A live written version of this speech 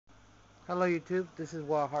Hello YouTube, this is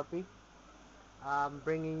Wildharpie. I'm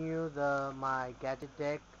bringing you my gadget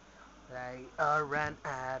deck that I ran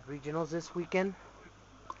at regionals this weekend.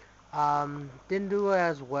 Didn't do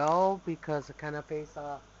as well because I kind of faced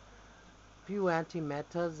a few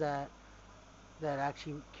anti-metas that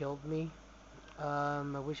actually killed me. I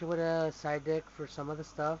wish I would have side deck for some of the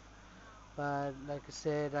stuff, but like I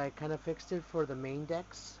said, I kind of fixed it for the main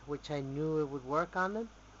decks, which I knew it would work on them.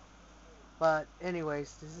 But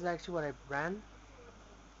anyways, this is actually what I ran.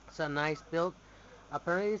 It's a nice build.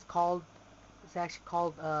 Apparently, it's actually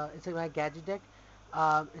called, it's like my gadget deck.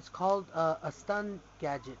 It's called a stun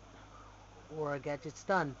gadget or a gadget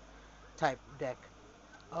stun type deck.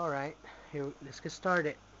 Alright, here, let's get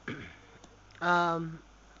started. um,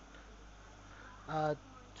 uh,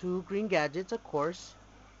 two green gadgets, of course,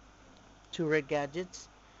 two red gadgets,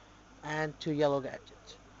 and two yellow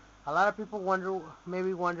gadgets. A lot of people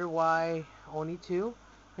maybe wonder why only two,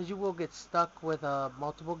 because you will get stuck with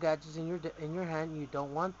multiple gadgets in your hand. You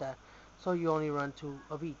don't want that, so you only run two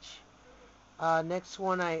of each. Next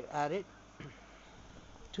one I added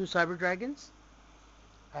two cyber dragons.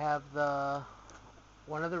 I have the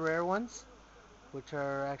one of the rare ones, which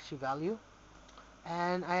are actually value,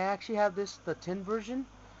 and I actually have the tin version,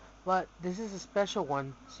 but this is a special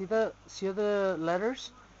one. See the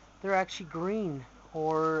letters? They're actually green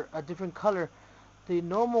or a different color. The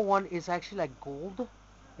normal one is actually like gold.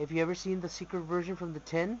 If you ever seen the secret version from the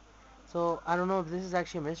tin, so I don't know if this is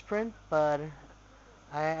actually a misprint, but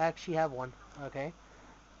I actually have one. Okay.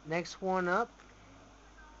 Next one up,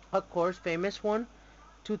 of course, famous one,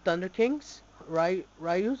 two Thunder Kings,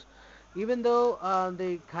 Ryus. Even though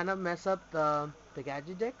they kind of mess up the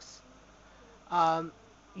gadget decks, um,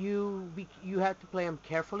 you have to play them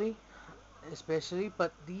carefully, especially.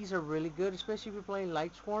 But these are really good, especially if you're playing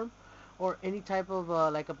Light Swarm or any type of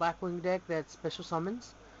like a Blackwing deck that special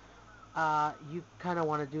summons. You kind of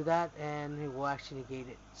want to do that, and it will actually negate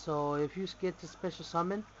it. So if you get to special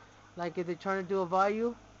summon, like if they're trying to do a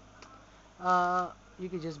value, uh, you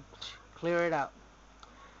can just clear it out.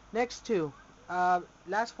 Next two.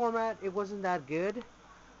 Last format, it wasn't that good,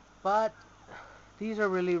 but these are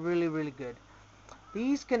really, really, really good.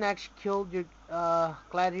 These can actually kill your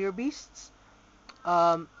gladiator beasts.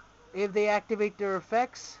 Um, if they activate their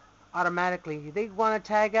effects automatically, they want to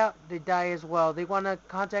tag out, they die as well. They want to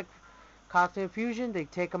contact constant fusion, they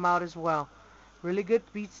take them out as well. Really good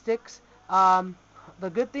beat sticks. The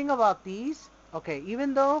good thing about these, okay,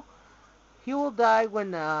 even though he will die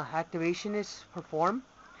when activation is performed,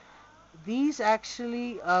 these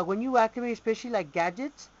actually, when you activate, especially like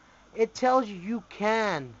gadgets, it tells you you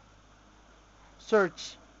can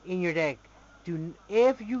search in your deck.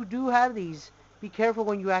 If you do have these, be careful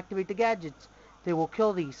when you activate the gadgets. They will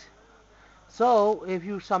kill these. So if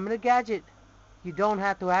you summon a gadget, you don't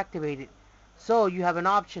have to activate it. So you have an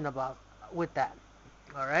option about with that.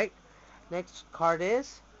 All right. Next card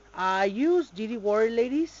is I use GD Warrior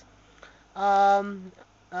Ladies. Um,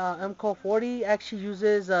 MCO 40 actually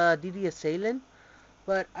uses DD Assailant,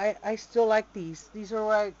 but I still like these. These are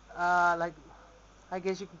like I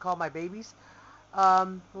guess you can call my babies.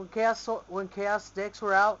 When Chaos decks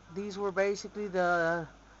were out, these were basically the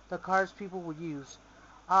cards people would use.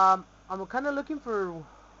 I'm kind of looking for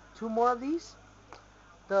two more of these,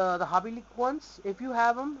 the Hobby League ones. If you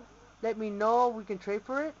have them, let me know. We can trade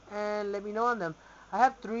for it and let me know on them. I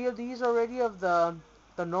have three of these already of the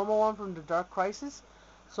normal one from the Dark Crisis,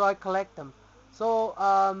 so I collect them. So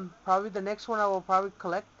probably the next one I will probably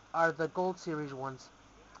collect are the Gold Series ones.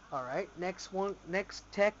 All right, next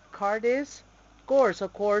tech card is Course.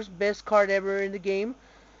 Of course, best card ever in the game.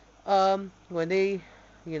 When they,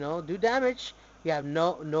 do damage, you have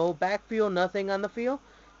no backfield, nothing on the field.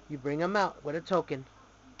 You bring them out with a token.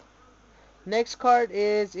 Next card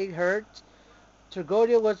is It Hurts.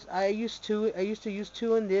 Tragodia was I used to use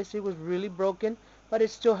two in this. It was really broken, but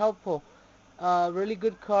it's still helpful. Really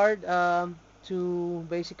good card to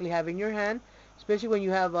basically have in your hand, especially when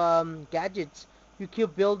you have gadgets. You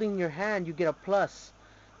keep building your hand, you get a plus.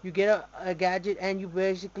 You get a gadget and you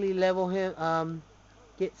basically level him,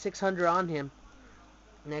 get 600 on him.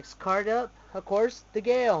 Next card up, of course, the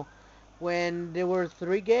Gale. When there were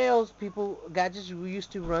three Gales, gadgets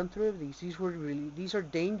used to run through these. These are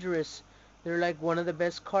dangerous. They're like one of the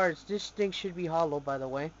best cards. This thing should be hollow, by the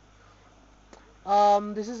way.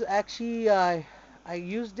 This is actually, I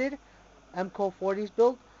used it. MCO 40's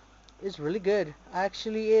build. It's really good.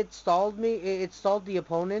 Actually, it stalled the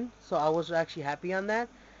opponent, so I was actually happy on that.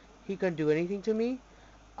 He couldn't do anything to me.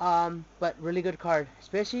 But really good card,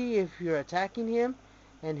 especially if you're attacking him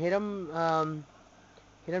and hit him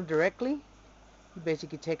directly. You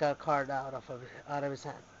basically take a card out of his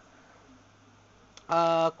hand.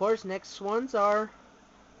 Of course, next ones are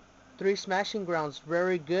 3 Smashing Grounds.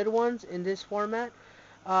 Very good ones in this format.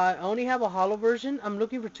 I only have a hollow version. I'm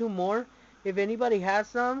looking for 2 more. If anybody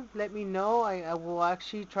has them, let me know. I will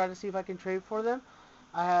actually try to see if I can trade for them.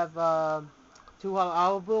 I have 2 hollow. I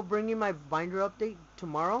will bring you my binder update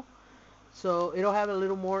tomorrow. So it'll have a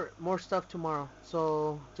little more stuff tomorrow.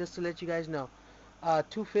 So just to let you guys know.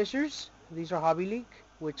 2 Fishers. These are Hobby League,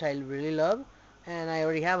 which I really love. And I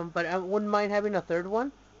already have them. But I wouldn't mind having a 3rd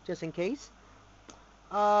one, just in case.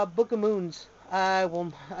 Book of Moons. I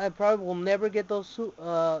probably will never get those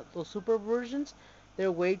super versions.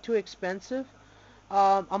 They're way too expensive.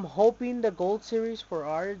 I'm hoping the Gold Series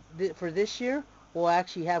for this year will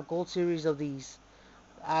actually have Gold Series of these.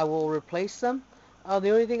 I will replace them. The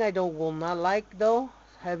only thing I will not like though,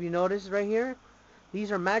 have you noticed right here?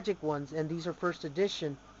 These are Magic ones, and these are first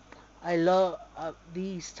edition. I love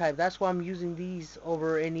these type. That's why I'm using these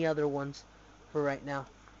over any other ones for right now.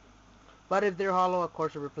 But if they're hollow, of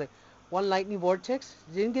course, I'll replace. 1 Lightning Vortex.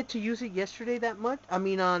 Didn't get to use it yesterday that much. I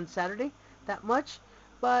mean on Saturday that much.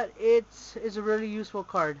 But it's a really useful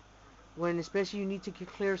card. When especially you need to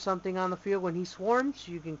clear something on the field. When he swarms,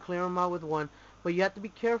 you can clear him out with 1. But you have to be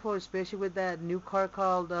careful, especially with that new card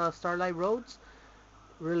called Starlight Roads.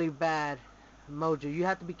 Really bad mojo. You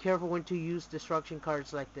have to be careful when to use destruction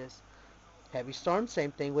cards like this. Heavy Storm,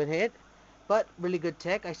 same thing with hit. But really good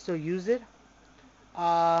tech. I still use it.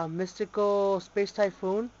 Mystical Space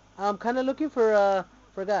Typhoon. I'm kind of looking for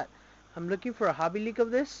forgot. I'm looking for a Hobby League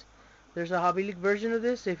of this. There's a Hobby League version of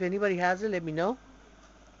this. If anybody has it, let me know.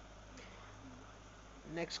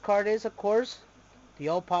 Next card is, of course, the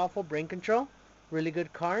all-powerful Brain Control. Really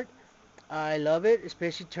good card. I love it,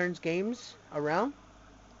 especially turns games around.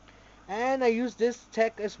 And I use this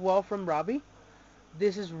tech as well from Robbie.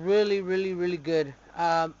 This is really, really, really good.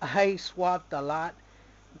 I swapped a lot,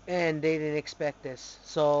 and they didn't expect this.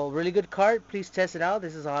 So, really good card. Please test it out.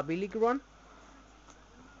 This is a Hobby League run.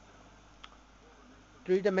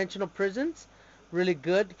 3-dimensional prisons. Really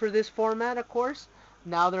good for this format, of course.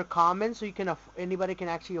 Now they're common, so anybody can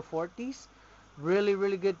actually afford these. Really,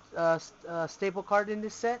 really good staple card in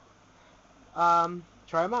this set. Try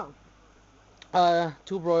them out.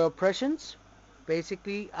 2 Royal Oppressions.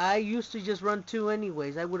 Basically, I used to just run 2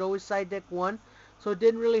 anyways. I would always side deck 1, so it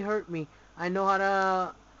didn't really hurt me. I know how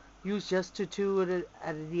to use just 2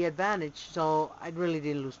 at the advantage, so I really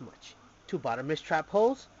didn't lose much. 2 Bottomless Trap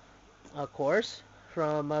Holes, of course,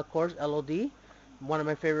 from LOD, one of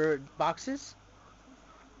my favorite boxes.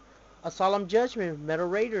 A Solemn Judgment, Metal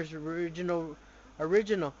Raiders, original,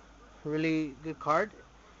 really good card.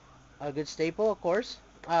 A good staple, of course.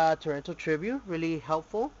 Torrential Tribute, really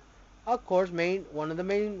helpful. Of course, one of the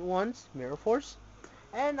main ones, Mirror Force.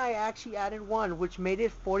 And I actually added 1, which made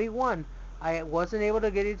it 41. I wasn't able to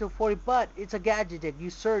get it to 40, but it's a gadget deck. You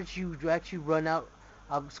search, you actually run out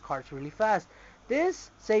of cards really fast. This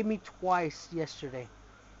saved me twice yesterday.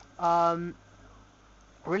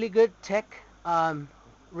 Really good tech.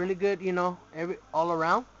 Really good, all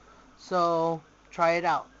around. So try it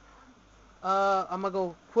out. I'm gonna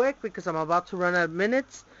go quick because I'm about to run out of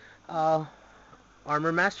minutes.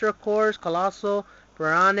 Armor Master, of course, Colossal,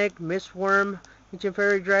 Baronic, Mistworm, Ancient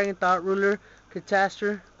Fairy Dragon, Thought Ruler,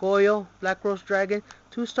 Catastrophe, Goyle, Black Rose Dragon,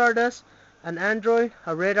 2 Stardust, an Android,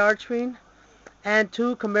 a Red Archfiend, and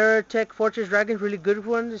 2 Chimera Tech Fortress Dragons. Really good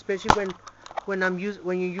ones, especially when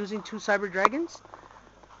you're using 2 Cyber Dragons.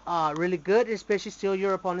 Really good, especially steal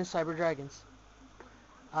your opponent's Cyber Dragons.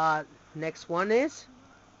 Next one is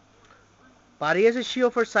Body as a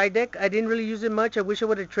Shield for side deck. I didn't really use it much. I wish I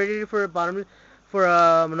would have traded it for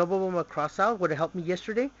a Noble Cross Out. Would have helped me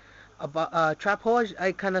yesterday. Trap Hole,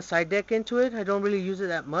 I kind of side deck into it. I don't really use it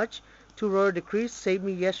that much. 2 Royal Decrees saved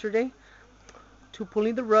me yesterday. 2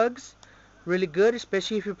 Pulling the Rugs. Really good,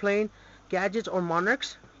 especially if you're playing Gadgets or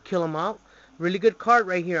Monarchs. Kill them out. Really good card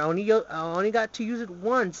right here. I only got to use it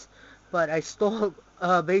once, but I stole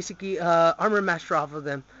basically Armor Master off of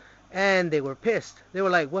them, and they were pissed. They were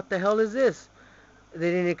like, "What the hell is this?"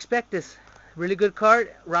 They didn't expect this. Really good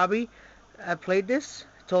card. Robbie played this.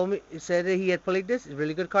 Said that he had played this. It's a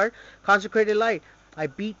really good card. Consecrated Light. I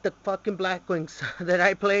beat the fucking Blackwings that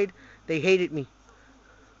I played. They hated me.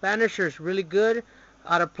 Banishers, really good.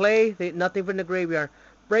 Out of play. Nothing from the graveyard.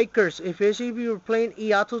 Breakers. Especially if you were playing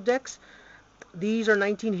Iato decks, these are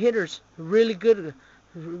 19 hitters. Really good.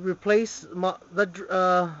 Replace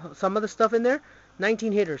some of the stuff in there.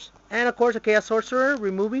 19 hitters. And of course a Chaos Sorcerer.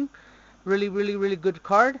 Removing. Really, really, really good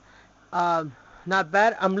card. Not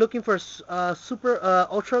bad. I'm looking for a super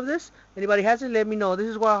ultra of this. Anybody has it, let me know. This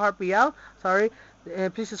is Wildharpie out. Sorry.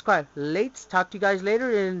 Please subscribe. Late. Talk to you guys later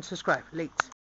and subscribe. Late.